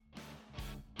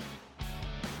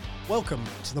Welcome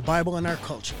to the Bible in Our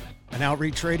Culture, an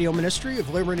outreach radio ministry of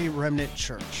Liberty Remnant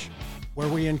Church, where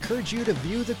we encourage you to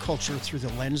view the culture through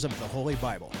the lens of the Holy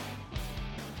Bible.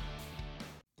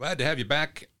 Glad to have you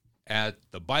back at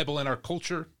the Bible in Our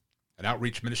Culture, an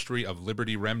outreach ministry of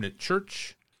Liberty Remnant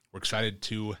Church. We're excited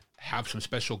to have some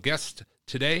special guests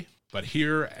today, but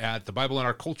here at the Bible in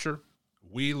Our Culture,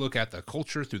 we look at the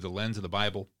culture through the lens of the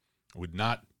Bible. We would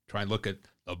not try and look at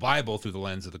the Bible through the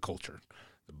lens of the culture.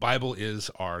 The Bible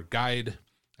is our guide,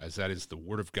 as that is the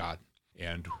Word of God.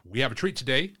 And we have a treat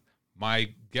today.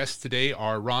 My guests today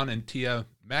are Ron and Tia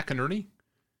McInerney.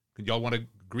 Could y'all want to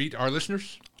greet our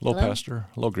listeners? Hello, Pastor.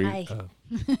 Hello,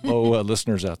 hello,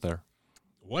 listeners out there.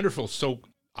 Wonderful. So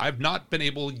I've not been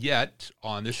able yet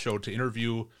on this show to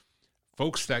interview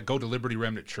folks that go to Liberty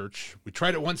Remnant Church. We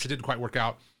tried it once. It didn't quite work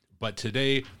out. But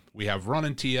today we have Ron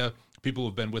and Tia, people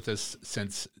who've been with us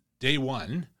since day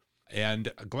one.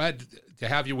 And glad to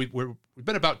have you. We've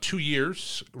been about 2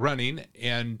 years running,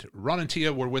 and Ron and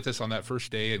Tia were with us on that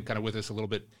first day and kind of with us a little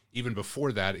bit even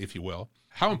before that, if you will.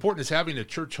 How important is having a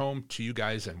church home to you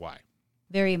guys, and why?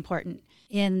 Very important.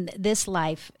 In this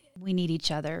life, we need each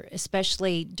other,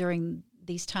 especially during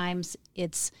these times.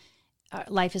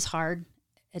 Life is hard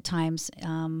at times.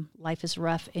 Life is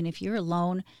rough, and if you're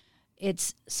alone,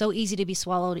 it's so easy to be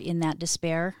swallowed in that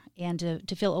despair and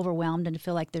to feel overwhelmed and to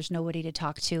feel like there's nobody to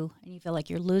talk to, and you feel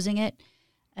like you're losing it,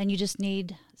 and you just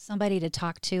need somebody to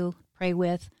talk to, pray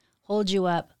with, hold you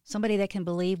up, somebody that can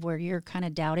believe where you're kind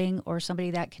of doubting, or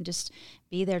somebody that can just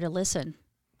be there to listen.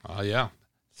 Yeah.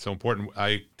 So important.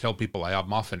 I tell people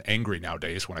I'm often angry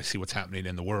nowadays when I see what's happening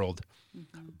in the world,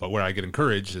 but where I get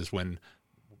encouraged is when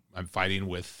I'm fighting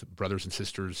with brothers and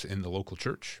sisters in the local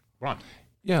church. Ron?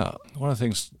 Yeah, one of the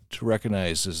things to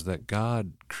recognize is that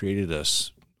God created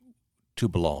us to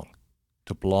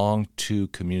belong to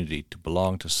community, to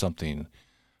belong to something.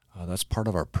 That's part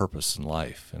of our purpose in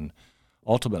life. And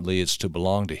ultimately, it's to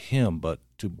belong to Him, but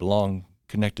to belong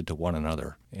connected to one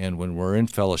another. And when we're in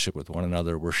fellowship with one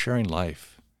another, we're sharing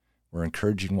life. We're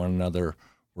encouraging one another.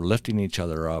 We're lifting each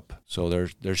other up. So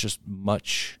there's just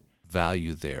much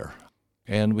value there.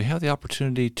 And we have the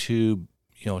opportunity to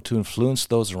influence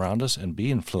those around us and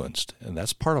be influenced. And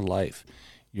that's part of life.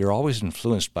 You're always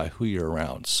influenced by who you're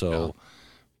around. So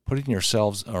putting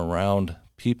yourselves around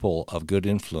people of good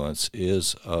influence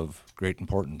is of great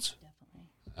importance. Definitely.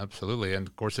 Absolutely. And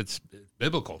of course, it's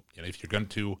biblical. If you're going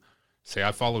to say,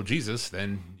 I follow Jesus,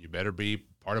 then you better be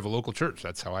part of a local church.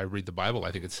 That's how I read the Bible.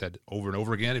 I think it's said over and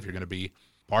over again. If you're going to be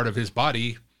part of His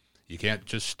body, you can't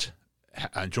just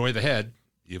enjoy the head.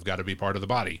 You've got to be part of the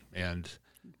body. And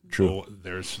True. So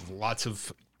there's lots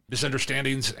of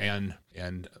misunderstandings and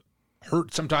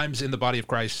hurt sometimes in the body of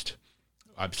Christ.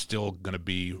 I'm still going to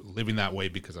be living that way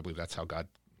because I believe that's how God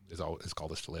has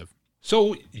called us to live.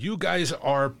 So you guys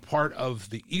are part of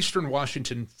the Eastern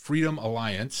Washington Freedom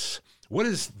Alliance. What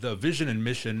is the vision and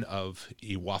mission of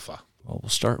EWAFA? Well, we'll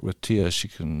start with Tia. She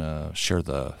can share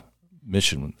the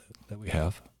mission that we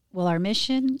have. Well, our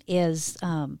mission is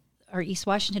our East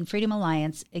Washington Freedom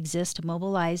Alliance exists to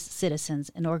mobilize citizens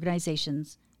and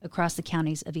organizations across the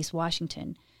counties of East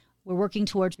Washington. We're working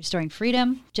towards restoring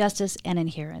freedom, justice, and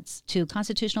adherence to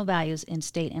constitutional values in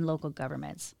state and local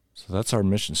governments. So that's our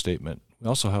mission statement. We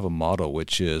also have a motto,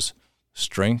 which is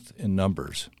strength in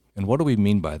numbers. And what do we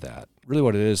mean by that? Really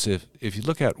what it is, if you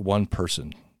look at one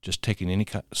person just taking any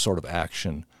sort of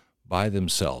action by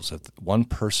themselves, if one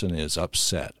person is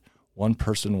upset, one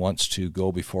person wants to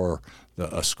go before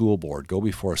a school board, go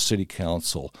before a city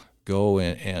council, go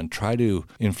and try to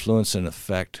influence and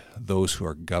affect those who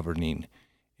are governing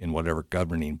in whatever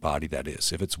governing body that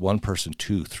is. If it's one person,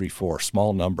 2, 3, 4,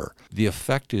 small number, the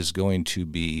effect is going to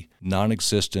be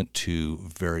non-existent to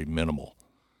very minimal.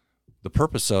 The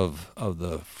purpose of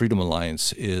the Freedom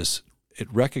Alliance is it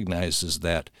recognizes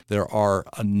that there are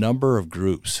a number of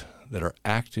groups that are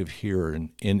active here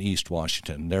in East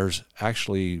Washington. There's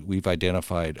actually, we've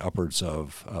identified upwards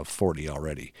of 40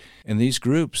 already. And these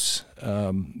groups,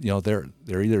 they're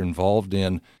either involved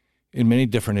in many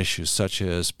different issues, such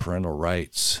as parental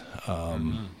rights,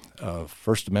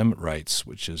 First Amendment rights,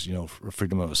 which is,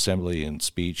 freedom of assembly and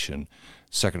speech, and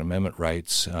Second Amendment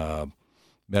rights,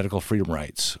 medical freedom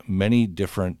rights, many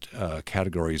different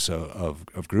categories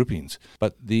of groupings.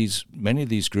 But many of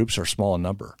these groups are small in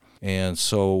number. And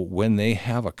so when they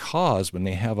have a cause, when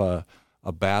they have a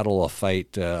battle, a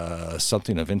fight,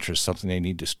 something of interest,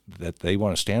 something that they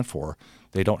want to stand for,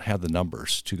 they don't have the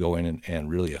numbers to go in and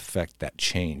really affect that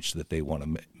change that they want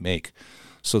to make.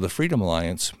 So the Freedom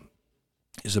Alliance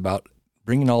is about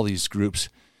bringing all these groups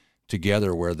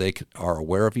together where they are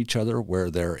aware of each other, where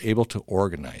they're able to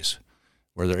organize,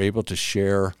 where they're able to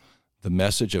share the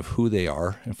message of who they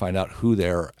are and find out who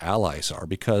their allies are,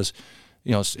 because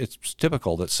it's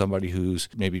typical that somebody who's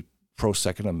maybe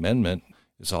pro-Second Amendment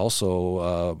is also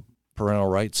a parental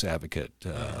rights advocate,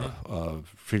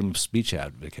 freedom of speech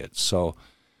advocate. So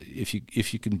if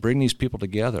you can bring these people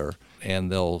together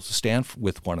and they'll stand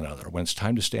with one another when it's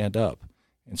time to stand up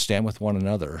and stand with one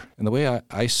another. And the way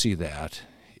I see that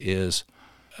is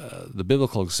the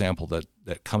biblical example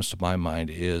that comes to my mind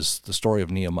is the story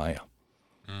of Nehemiah.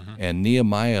 And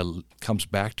Nehemiah comes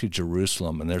back to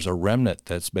Jerusalem, and there's a remnant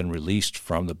that's been released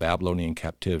from the Babylonian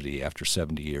captivity after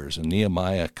 70 years. And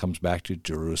Nehemiah comes back to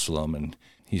Jerusalem, and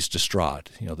he's distraught.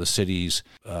 The city's,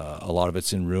 a lot of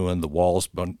it's in ruin, the walls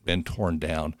been torn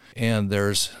down. And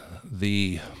there's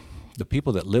the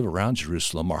people that live around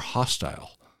Jerusalem are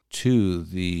hostile to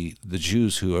the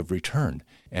Jews who have returned.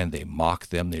 And they mock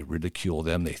them, they ridicule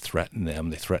them, they threaten them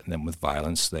with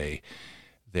violence.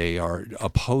 They are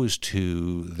opposed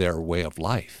to their way of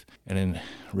life. And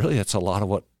really that's a lot of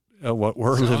what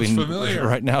we're living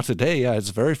right now today. Yeah,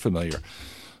 it's very familiar.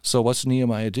 So what's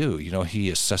Nehemiah do? He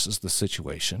assesses the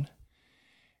situation,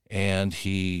 and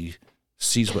he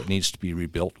sees what needs to be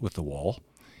rebuilt with the wall,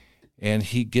 and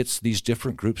he gets these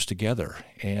different groups together.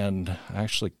 And I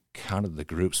actually counted the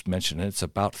groups mentioned, and it's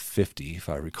about 50, if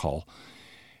I recall.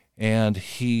 And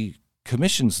he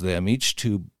commissions them each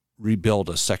to rebuild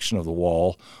a section of the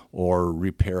wall or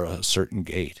repair a certain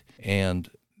gate. And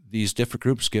these different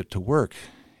groups get to work,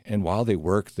 and while they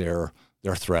work, they're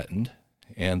threatened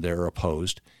and they're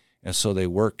opposed. And so they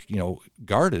work,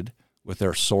 guarded with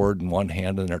their sword in one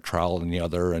hand and their trowel in the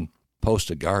other, and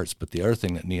posted guards. But the other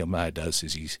thing that Nehemiah does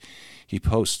is he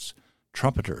posts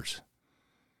trumpeters,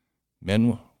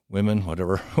 men, women,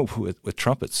 whatever, with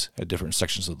trumpets at different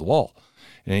sections of the wall.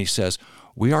 And he says,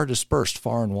 "We are dispersed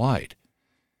far and wide.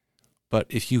 But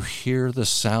if you hear the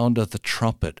sound of the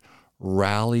trumpet,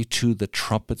 rally to the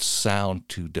trumpet's sound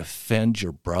to defend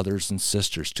your brothers and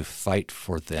sisters, to fight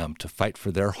for them, to fight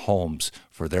for their homes,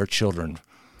 for their children,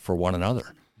 for one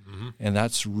another." And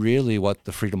that's really what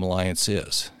the Freedom Alliance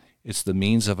is. It's the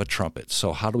means of a trumpet.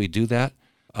 So how do we do that?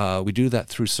 We do that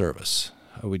through service.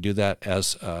 We do that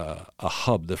as a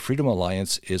hub. The Freedom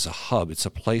Alliance is a hub. It's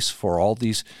a place for all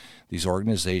these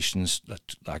organizations,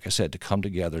 like I said, to come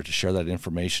together, to share that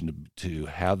information, to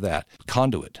have that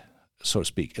conduit, so to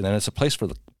speak. And then it's a place for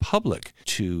the public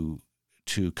to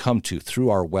come to through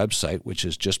our website, which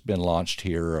has just been launched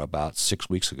here about 6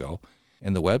 weeks ago.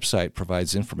 And the website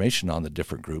provides information on the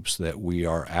different groups that we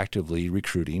are actively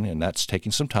recruiting, and that's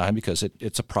taking some time because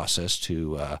it's a process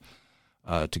to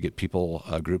get people,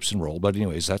 groups enrolled. But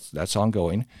anyways, that's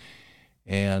ongoing.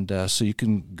 And so you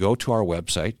can go to our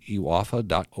website,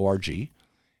 EWAFA.org,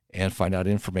 and find out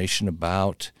information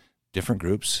about different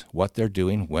groups, what they're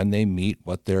doing, when they meet,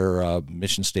 what their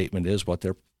mission statement is, what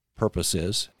their purpose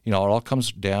is. It all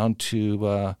comes down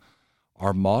to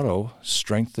our motto,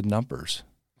 strength in numbers.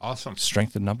 Awesome.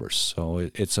 Strength in numbers. So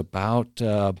it's about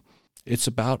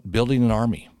building an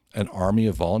army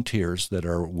of volunteers that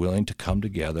are willing to come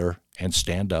together and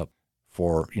stand up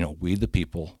for, we the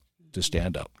people, to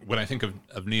stand up. When I think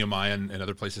of Nehemiah and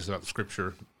other places about the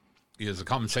Scripture, is a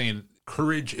common saying,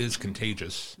 courage is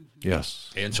contagious.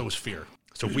 Yes. And so is fear.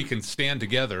 So if we can stand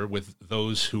together with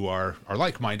those who are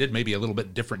like-minded, maybe a little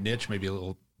bit different niche, maybe a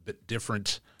little bit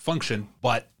different function,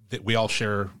 but that we all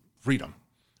share freedom.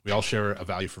 We all share a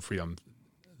value for freedom.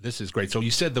 This is great. So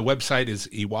you said the website is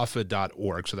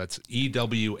EWAFA.org. So that's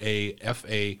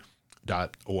EWAFA.org.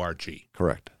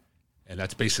 Correct. And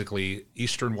that's basically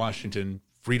Eastern Washington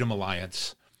Freedom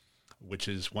Alliance, which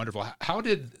is wonderful. How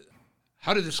did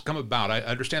this come about? I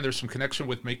understand there's some connection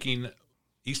with making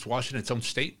East Washington its own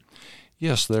state.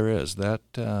 Yes, there is. That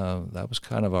was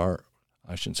kind of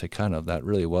that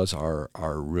really was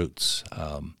our roots.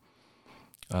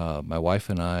 My wife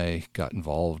and I got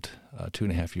involved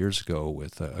 2.5 years ago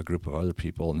with a group of other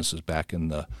people, and this is back in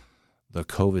the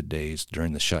COVID days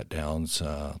during the shutdowns,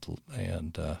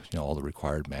 and all the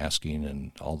required masking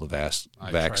and all the vaccine,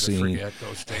 try to forget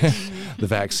those days. the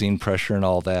vaccine pressure and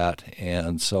all that.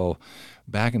 And so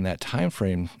back in that time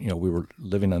frame, we were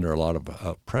living under a lot of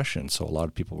oppression. So a lot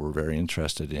of people were very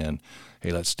interested in,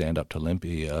 hey, let's stand up to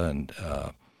Olympia and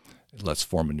let's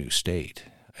form a new state.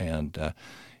 And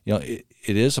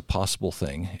it is a possible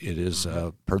thing. It is,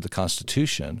 per the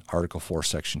Constitution, Article 4,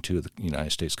 Section 2 of the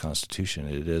United States Constitution,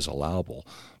 it is allowable,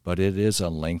 but it is a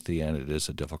lengthy and it is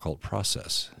a difficult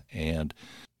process. And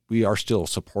we are still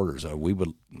supporters.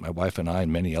 My wife and I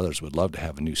and many others would love to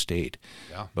have a new state,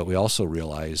 but we also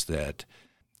realize that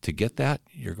to get that,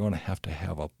 you're going to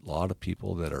have a lot of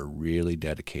people that are really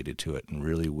dedicated to it and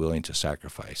really willing to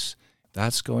sacrifice.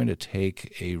 That's going to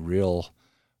take a real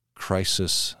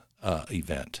crisis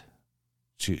event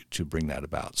to bring that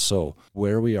about. So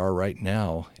where we are right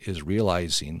now is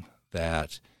realizing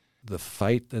that the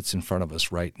fight that's in front of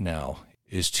us right now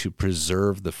is to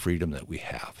preserve the freedom that we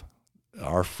have.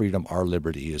 Our freedom, our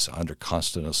liberty is under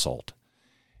constant assault.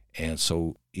 And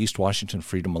so East Washington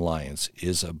Freedom Alliance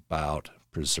is about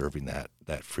preserving that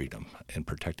freedom and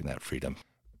protecting that freedom.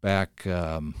 Back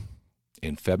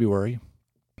in February,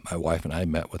 my wife and I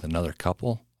met with another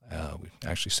couple. We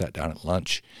actually sat down at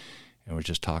lunch, and we're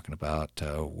just talking about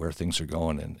where things are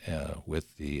going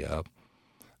with the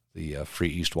Free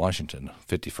East Washington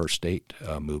 51st State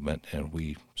movement. And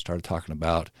we started talking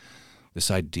about this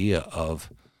idea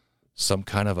of some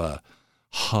kind of a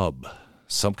hub,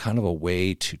 some kind of a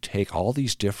way to take all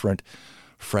these different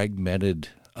fragmented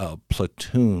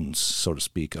platoons, so to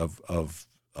speak, of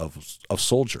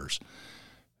soldiers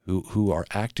who are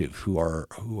active, who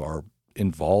are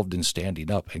involved in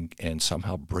standing up, and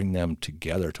somehow bring them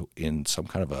together in some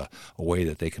kind of a way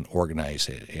that they can organize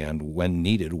it. And when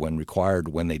needed, when required,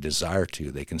 when they desire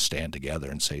to, they can stand together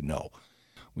and say no.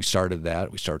 We started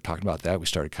that. We started talking about that. We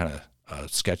started kind of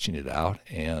sketching it out.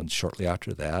 And shortly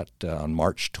after that, on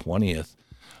March 20th,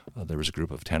 there was a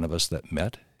group of 10 of us that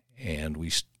met, and we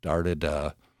started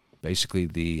basically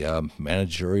the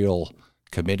managerial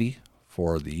committee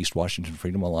for the East Washington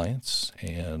Freedom Alliance,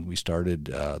 and we started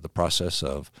the process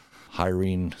of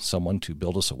hiring someone to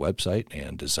build us a website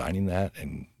and designing that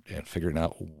and figuring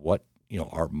out what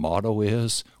our motto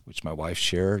is, which my wife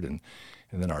shared, and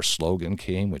then our slogan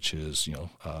came, which is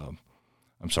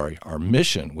our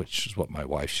mission, which is what my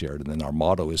wife shared, and then our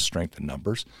motto is strength in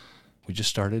numbers. We just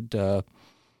started,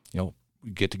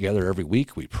 we get together every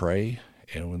week, we pray,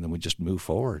 and then we just move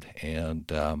forward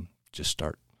and just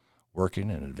start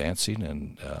working and advancing,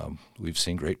 and we've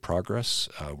seen great progress.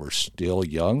 We're still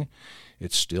young.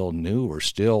 It's still new.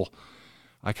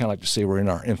 I kind of like to say we're in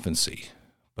our infancy,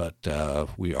 but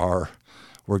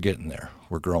we're getting there.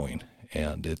 We're growing,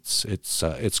 and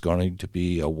it's going to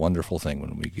be a wonderful thing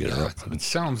when we get it up. It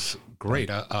sounds great.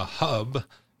 A hub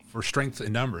for strength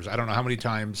in numbers. I don't know how many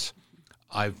times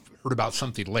I've heard about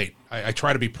something late. I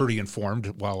try to be pretty informed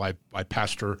while I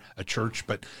pastor a church,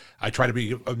 but I try to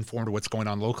be informed of what's going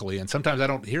on locally. And sometimes I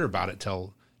don't hear about it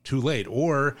till too late.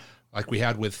 Or like we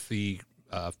had with the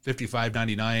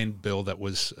 5599 bill that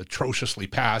was atrociously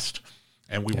passed,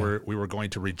 and we were going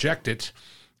to reject it,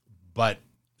 but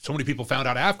so many people found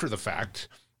out after the fact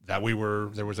that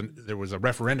there was a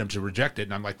referendum to reject it,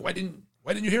 and I'm like, why didn't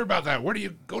you hear about that? Where do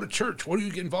you go to church? What do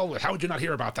you get involved with? How would you not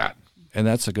hear about that? And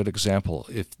that's a good example.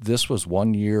 If this was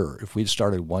 1 year, if we'd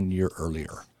started 1 year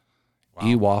earlier, wow,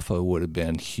 EWAFA would have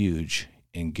been huge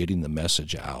in getting the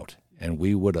message out, and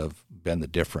we would have been the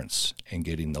difference in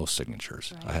getting those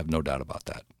signatures. Right. I have no doubt about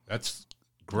that. That's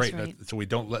great. That's right. So we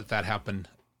don't let that happen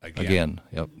again.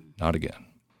 Yep, not again.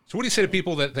 So what do you say to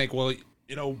people that think, well,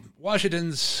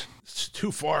 Washington's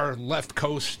too far left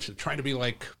coast, trying to be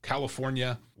like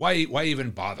California? Why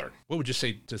even bother? What would you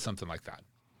say to something like that?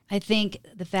 I think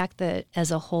the fact that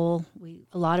as a whole,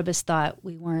 a lot of us thought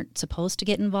we weren't supposed to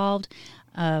get involved.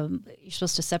 You're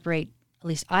supposed to separate. At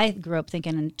least I grew up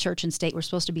thinking in church and state we're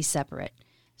supposed to be separate.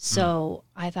 So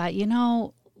I thought,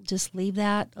 just leave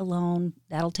that alone.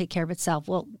 That'll take care of itself.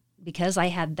 Well, because I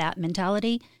had that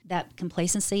mentality, that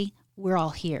complacency, we're all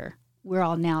here. We're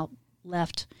all now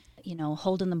left,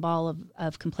 holding the ball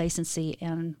of complacency,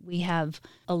 and we have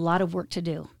a lot of work to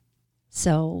do.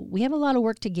 So we have a lot of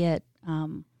work to get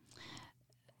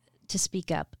to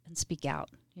speak up and speak out.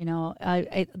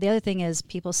 The other thing is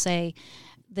people say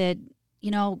that,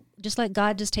 just let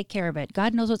God just take care of it.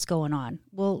 God knows what's going on.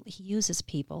 Well, he uses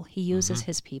people. He uses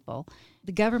his people.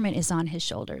 The government is on his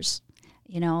shoulders.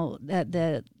 That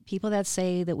the people that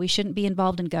say that we shouldn't be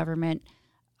involved in government,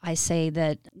 I say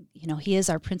that, he is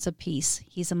our Prince of Peace.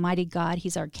 He's a mighty God.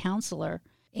 He's our counselor.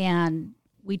 And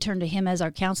we turn to him as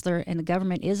our counselor, and the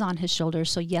government is on his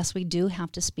shoulders. So, yes, we do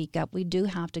have to speak up. We do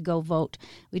have to go vote.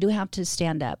 We do have to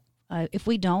stand up. If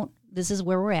we don't, this is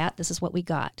where we're at. This is what we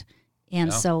got.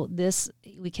 And so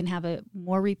we can have a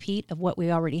more repeat of what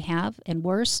we already have and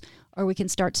worse, or we can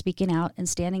start speaking out and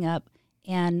standing up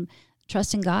and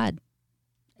trusting God.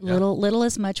 Yeah. Little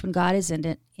as much when God is in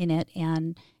it,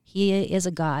 and he is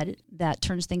a God that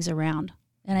turns things around.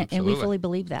 And we fully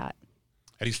believe that.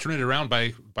 And he's turning it around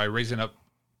by raising up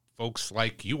folks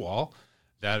like you all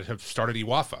that have started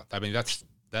EWAFA. I mean, that's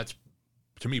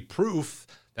to me proof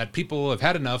that people have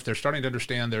had enough. They're starting to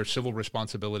understand their civil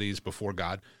responsibilities before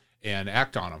God and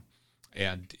act on them.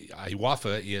 And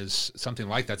EWAFA is something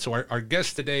like that. So our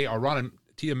guests today are Ron and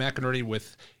Tia McInerney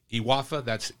with EWAFA.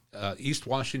 That's East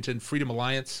Washington Freedom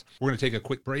Alliance. We're going to take a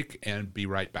quick break and be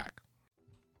right back.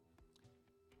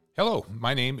 Hello,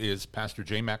 my name is Pastor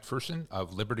J. McPherson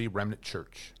of Liberty Remnant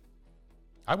Church.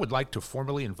 I would like to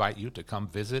formally invite you to come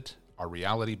visit our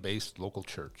reality-based local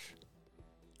church.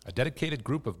 A dedicated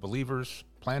group of believers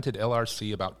planted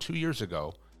LRC about 2 years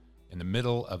ago in the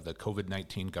middle of the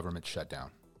COVID-19 government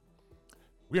shutdown.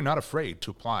 We are not afraid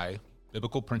to apply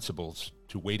biblical principles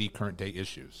to weighty current-day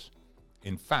issues.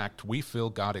 In fact, we feel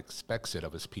God expects it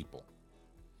of His people.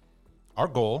 Our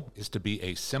goal is to be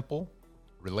a simple,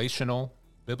 relational,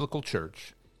 biblical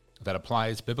church that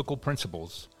applies biblical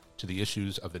principles to the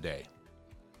issues of the day.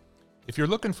 If you're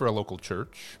looking for a local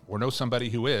church or know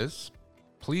somebody who is,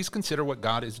 please consider what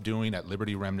God is doing at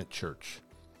Liberty Remnant Church.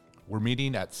 We're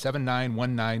meeting at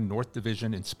 7919 North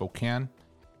Division in Spokane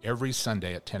every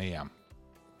Sunday at 10 a.m.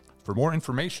 For more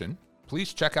information,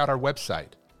 please check out our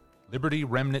website,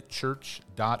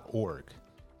 libertyremnantchurch.org.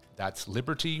 That's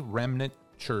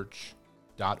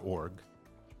libertyremnantchurch.org.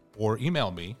 Or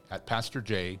email me at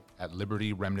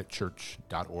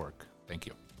pastorj@libertyremnantchurch.org. Thank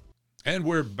you. And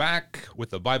we're back with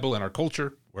the Bible and our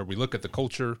culture, where we look at the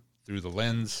culture through the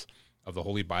lens of the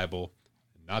Holy Bible,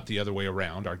 not the other way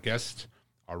around. Our guests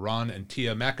are Ron and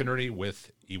Tia McInerney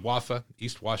with EWAFA,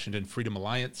 East Washington Freedom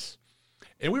Alliance.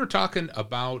 And we were talking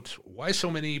about why so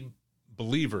many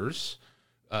believers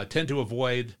tend to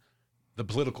avoid the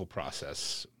political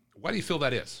process. Why do you feel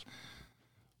that is?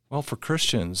 Well, for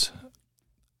Christians,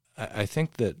 I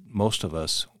think that most of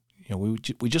us,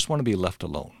 we just want to be left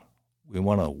alone. We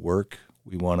want to work.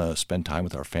 We want to spend time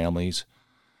with our families.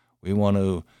 We want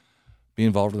to be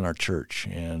involved in our church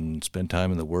and spend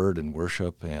time in the Word and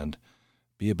worship and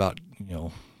be about,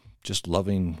 just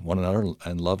loving one another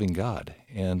and loving God.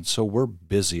 And so we're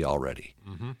busy already.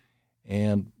 Mm-hmm.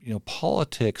 And,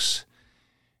 politics,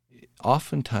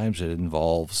 oftentimes it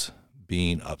involves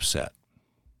being upset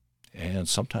and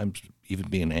sometimes even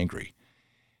being angry.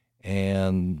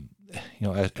 And,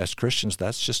 as Christians,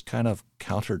 that's just kind of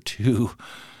counter to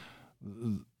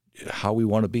how we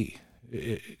want to be.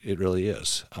 It really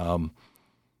is. And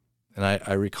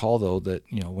I recall, though, that,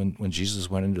 when Jesus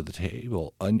went into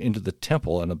the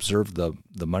temple and observed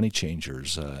the money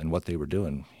changers and what they were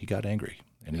doing, he got angry.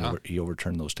 And he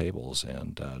overturned those tables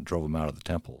and drove them out of the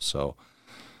temple. So,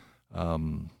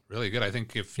 really good. I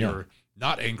think if you're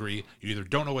not angry, you either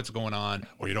don't know what's going on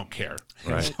or you don't care.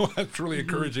 Right. So that's really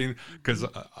encouraging, because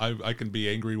I can be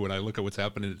angry when I look at what's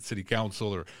happening at city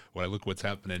council, or when I look at what's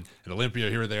happening in Olympia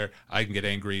here or there. I can get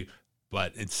angry,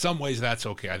 but in some ways that's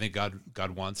okay. I think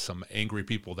God wants some angry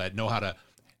people that know how to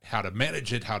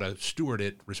manage it, how to steward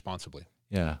it responsibly.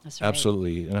 Yeah, That's right.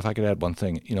 Absolutely. And if I could add one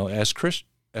thing, as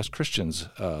Christians,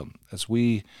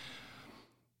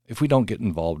 if we don't get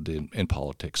involved in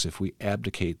politics, if we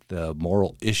abdicate the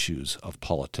moral issues of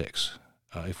politics,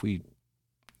 if we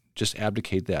just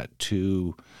abdicate that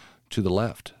to the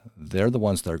left, they're the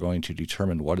ones that are going to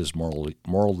determine what is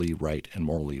morally right and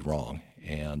morally wrong.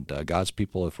 And God's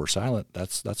people, if we're silent,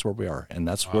 that's where we are, and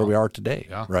that's where we are today,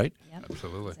 right? Yep.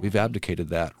 Absolutely. We've abdicated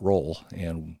that role,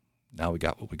 and now we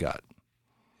got what we got.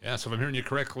 Yeah, so if I'm hearing you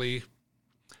correctly,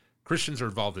 Christians are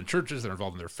involved in churches, they're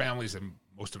involved in their families, and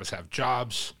most of us have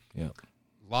jobs. Yeah.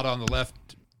 A lot on the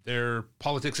left, their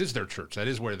politics is their church. That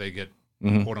is where they get,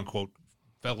 quote unquote,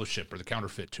 fellowship, or the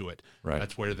counterfeit to it. Right.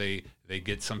 That's where they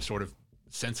get some sort of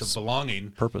sense of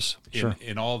belonging, Purpose. Sure.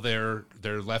 in all their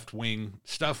left wing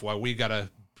stuff, while we got to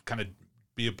kind of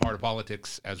be a part of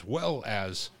politics as well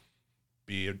as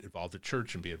be involved at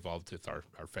church and be involved with our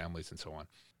families and so on.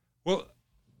 Well,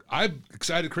 I'm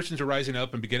excited Christians are rising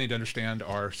up and beginning to understand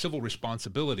our civil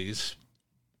responsibilities,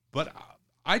 but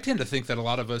I tend to think that a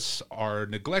lot of us are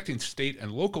neglecting state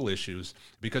and local issues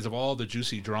because of all the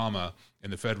juicy drama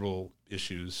in the federal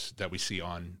issues that we see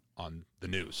on the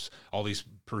news, all these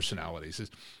personalities.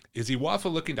 Is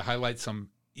EWAFA looking to highlight some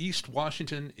East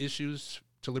Washington issues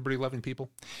to liberty-loving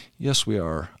people? Yes, we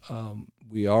are.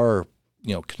 We are,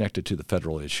 connected to the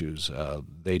federal issues.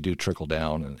 They do trickle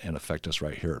down and affect us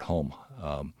right here at home.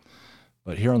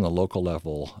 But here on the local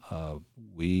level,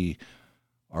 we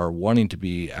are wanting to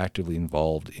be actively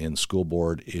involved in school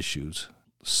board issues,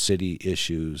 city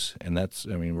issues, and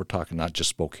we're talking not just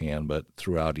Spokane, but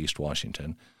throughout East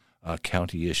Washington,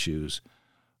 county issues,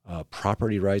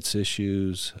 property rights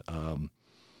issues.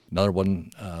 Another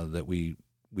one that we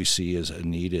see as a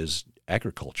need is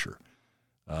agriculture.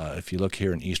 If you look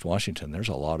here in East Washington, there's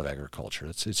a lot of agriculture.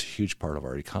 It's a huge part of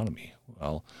our economy.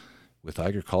 Well, with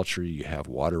agriculture, you have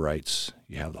water rights,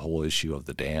 you have the whole issue of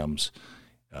the dams,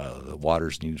 the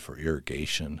water's needed for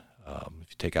irrigation. If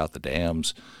you take out the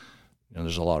dams,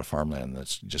 there's a lot of farmland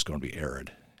that's just going to be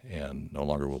arid and no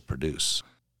longer will produce.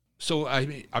 So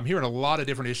I'm hearing a lot of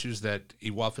different issues that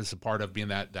EWAFA is a part of, being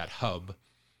that hub.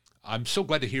 I'm so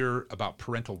glad to hear about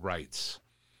parental rights.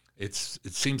 It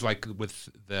seems like with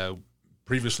the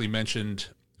previously mentioned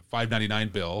 599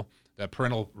 bill, that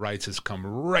parental rights has come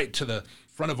right to the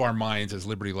front of our minds as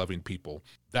liberty-loving people.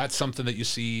 That's something that you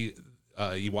see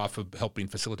EWAFA helping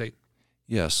facilitate?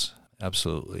 Yes,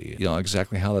 absolutely.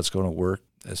 Exactly how that's going to work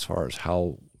as far as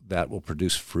how that will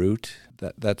produce fruit,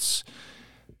 that's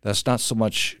not so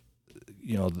much,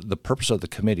 the purpose of the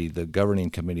committee, the governing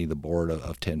committee, the board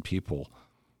of 10 people.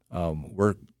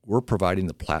 We're providing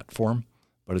the platform,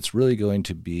 but it's really going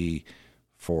to be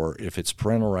for, if it's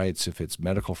parental rights, if it's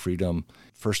medical freedom,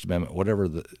 First Amendment, whatever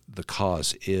the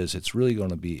cause is, it's really going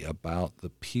to be about the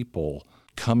people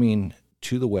coming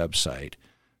to the website,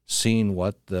 seeing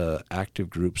what the active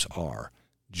groups are,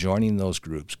 joining those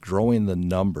groups, growing the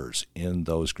numbers in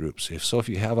those groups. If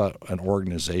you have an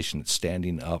organization that's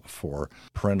standing up for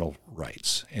parental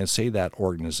rights, and say that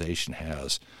organization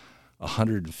has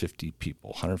 150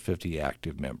 people, 150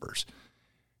 active members,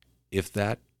 if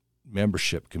that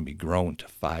membership can be grown to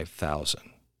 5,000,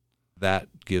 that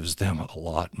gives them a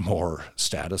lot more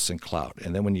status and clout.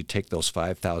 And then when you take those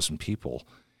 5,000 people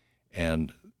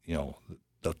and,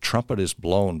 the trumpet is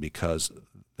blown because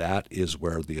that is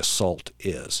where the assault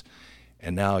is.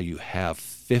 And now you have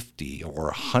 50 or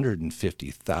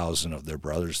 150,000 of their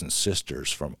brothers and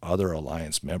sisters from other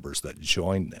alliance members that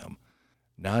join them.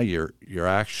 Now you're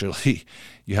actually,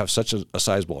 you have such a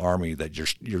sizable army that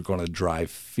you're going to drive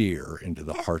fear into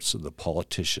the hearts of the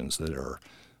politicians that are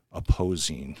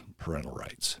opposing parental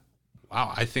rights.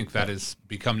 Wow, I think that has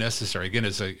become necessary. Again,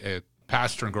 as a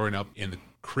pastor and growing up in the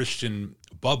Christian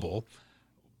bubble,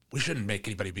 we shouldn't make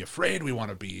anybody be afraid. We want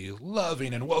to be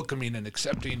loving and welcoming and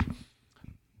accepting.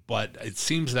 But it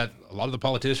seems that a lot of the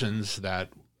politicians that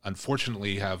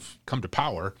unfortunately have come to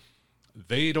power,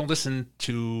 they don't listen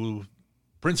to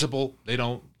principle. They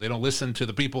don't listen to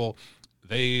the people.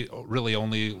 They really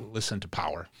only listen to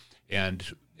power. And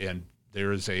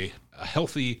there is a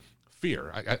healthy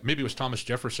fear. Maybe it was Thomas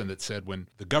Jefferson that said, when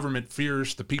the government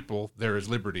fears the people, there is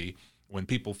liberty. When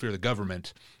people fear the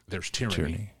government, there's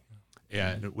tyranny.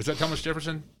 And was that Thomas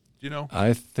Jefferson? Do you know?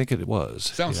 I think it was.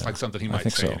 Sounds like something he might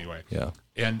say so. Anyway. Yeah.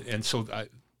 And so that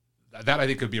I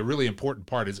think could be a really important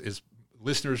part is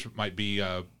listeners might be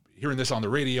hearing this on the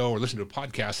radio or listening to a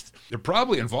podcast. They're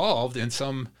probably involved in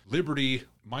some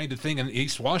liberty-minded thing in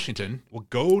East Washington. Well,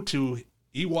 go to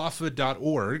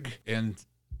EWAFA.org and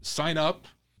sign up,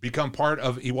 become part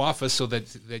of EWAFA so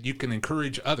that you can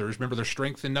encourage others. Remember, there's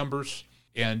strength in numbers,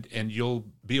 and you'll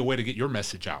be a way to get your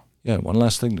message out. Yeah, one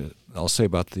last thing that I'll say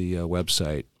about the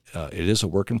website. It is a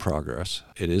work in progress.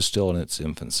 It is still in its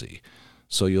infancy.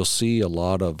 So you'll see a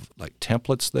lot of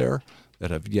templates there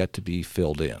that have yet to be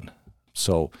filled in.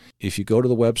 So if you go to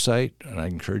the website, and I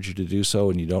encourage you to do so,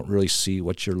 and you don't really see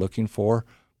what you're looking for,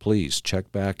 please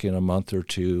check back in a month or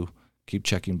two. Keep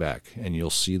checking back, and you'll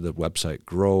see the website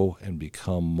grow and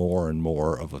become more and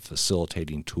more of a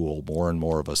facilitating tool, more and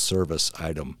more of a service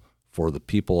item for the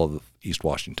people of East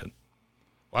Washington.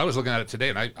 Well, I was looking at it today,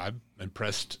 and I'm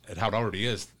impressed at how it already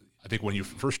is. I think when you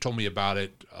first told me about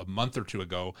it a month or two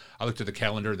ago, I looked at the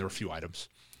calendar, and there were a few items.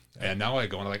 And now I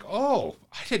go and I'm like, oh,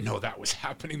 I didn't know that was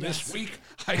happening this week.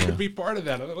 I could be part of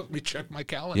that. Let me check my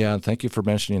calendar. Yeah, and thank you for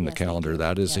mentioning the calendar.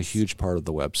 That is a huge part of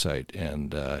the website,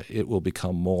 and it will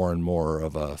become more and more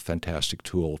of a fantastic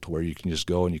tool to where you can just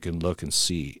go and you can look and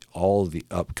see all of the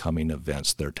upcoming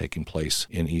events that are taking place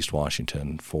in East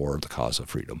Washington for the cause of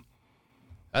freedom.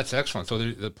 That's excellent. So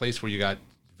there's the place where you got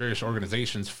various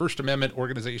organizations, First Amendment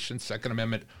organizations, Second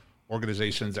Amendment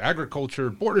organizations, agriculture,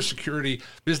 border security,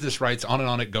 business rights, on and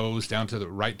on it goes, down to the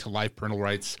right to life, parental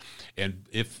rights. And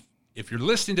if you're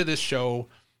listening to this show,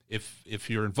 if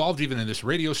you're involved even in this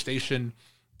radio station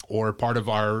or part of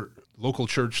our local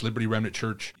church, Liberty Remnant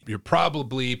Church, you're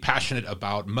probably passionate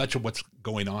about much of what's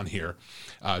going on here.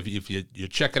 If you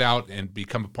check it out and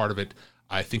become a part of it,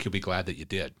 I think you'll be glad that you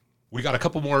did. We got a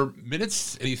couple more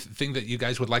minutes. Anything that you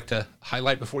guys would like to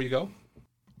highlight before you go?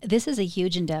 This is a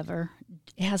huge endeavor.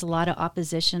 It has a lot of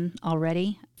opposition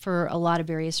already for a lot of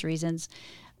various reasons.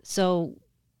 So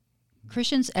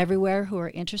Christians everywhere who are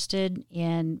interested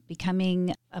in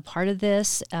becoming a part of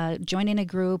this, joining a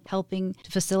group, helping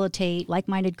to facilitate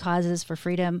like-minded causes for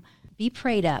freedom, be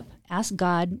prayed up. Ask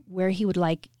God where he would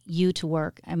like you to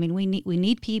work. I mean, we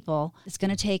need people. It's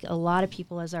going to take a lot of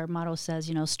people, as our motto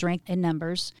says, strength in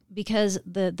numbers, because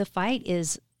the fight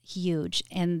is huge,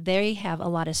 and they have a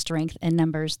lot of strength in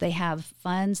numbers. They have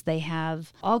funds. They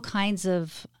have all kinds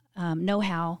of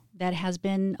know-how that has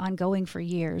been ongoing for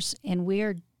years, and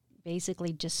we're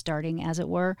basically just starting, as it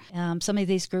were. Some of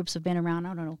these groups have been around,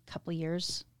 I don't know, a couple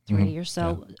years, 3 or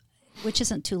so, which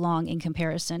isn't too long in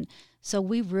comparison. So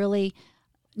we really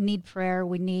need prayer.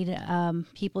 We need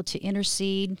people to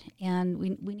intercede, and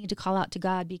we need to call out to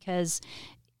God, because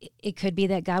it could be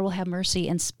that God will have mercy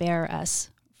and spare us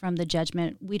from the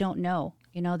judgment. We don't know.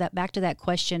 That back to that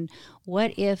question,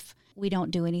 what if we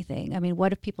don't do anything? I mean,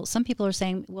 what if some people are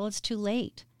saying, well, it's too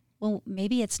late. Well,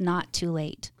 maybe it's not too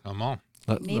late. Come on.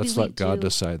 Let's let God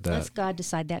decide that. Let's God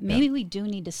decide that. Maybe we do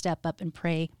need to step up and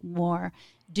pray more,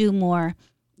 do more,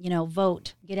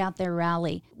 vote, get out there,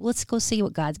 rally. Let's go see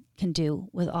what God can do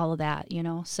with all of that,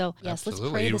 So, yes, Absolutely.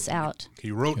 Let's pray this out.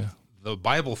 He wrote the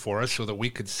Bible for us so that we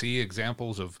could see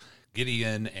examples of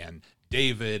Gideon and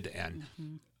David and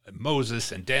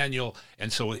Moses and Daniel.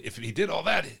 And so if he did all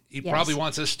that, he probably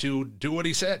wants us to do what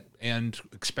he said and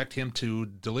expect him to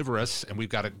deliver us. And we've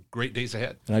got a great days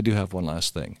ahead. And I do have one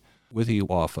last thing. With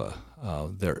EWAFA,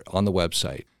 there on the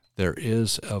website, there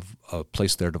is a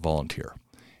place there to volunteer.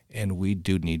 And we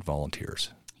do need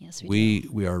volunteers. Yes,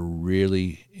 we are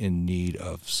really in need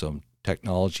of some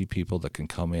technology people that can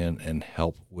come in and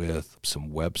help with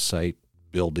some website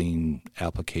building,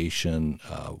 application,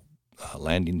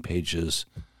 landing pages,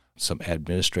 some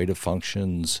administrative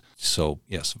functions. So,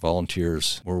 yes,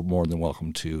 volunteers. We're more than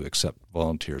welcome to accept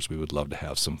volunteers. We would love to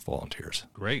have some volunteers.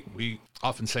 Great. We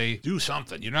often say, do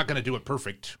something. You're not going to do it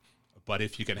perfect, but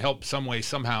if you can help some way,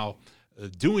 somehow,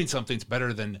 doing something's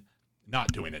better than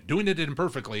not doing it. Doing it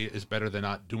imperfectly is better than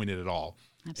not doing it at all.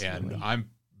 Absolutely. And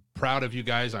I'm proud of you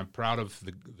guys. I'm proud of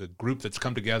the group that's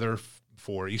come together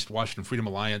for East Washington Freedom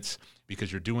Alliance,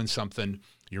 because you're doing something,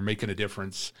 you're making a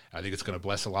difference. I think it's going to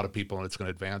bless a lot of people, and it's going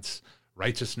to advance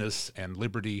righteousness and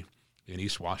liberty in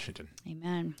East Washington.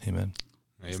 Amen. Amen.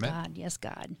 Yes, Amen. God. Yes,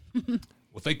 God. Well,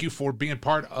 thank you for being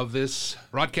part of this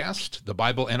broadcast, The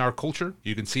Bible and Our Culture.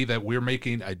 You can see that we're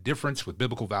making a difference with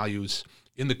biblical values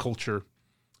in the culture.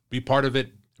 Be part of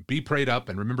it. Be prayed up.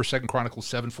 And remember 2 Chronicles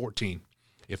 7:14.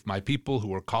 If my people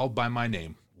who are called by my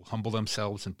name will humble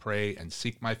themselves and pray and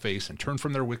seek my face and turn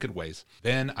from their wicked ways,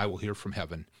 then I will hear from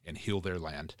heaven and heal their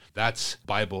land. That's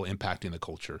Bible impacting the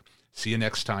culture. See you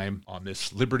next time on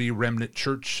this Liberty Remnant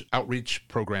Church outreach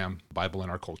program, Bible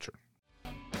and Our Culture.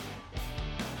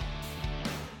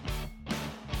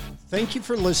 Thank you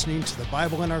for listening to the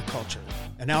Bible in Our Culture,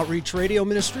 an outreach radio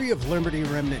ministry of Liberty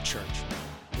Remnant Church.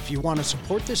 If you want to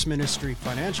support this ministry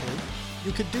financially,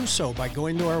 you could do so by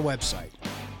going to our website,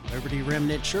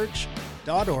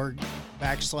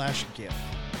 libertyremnantchurch.org/give,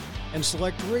 and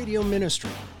select Radio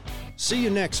Ministry. See you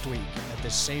next week at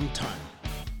the same time.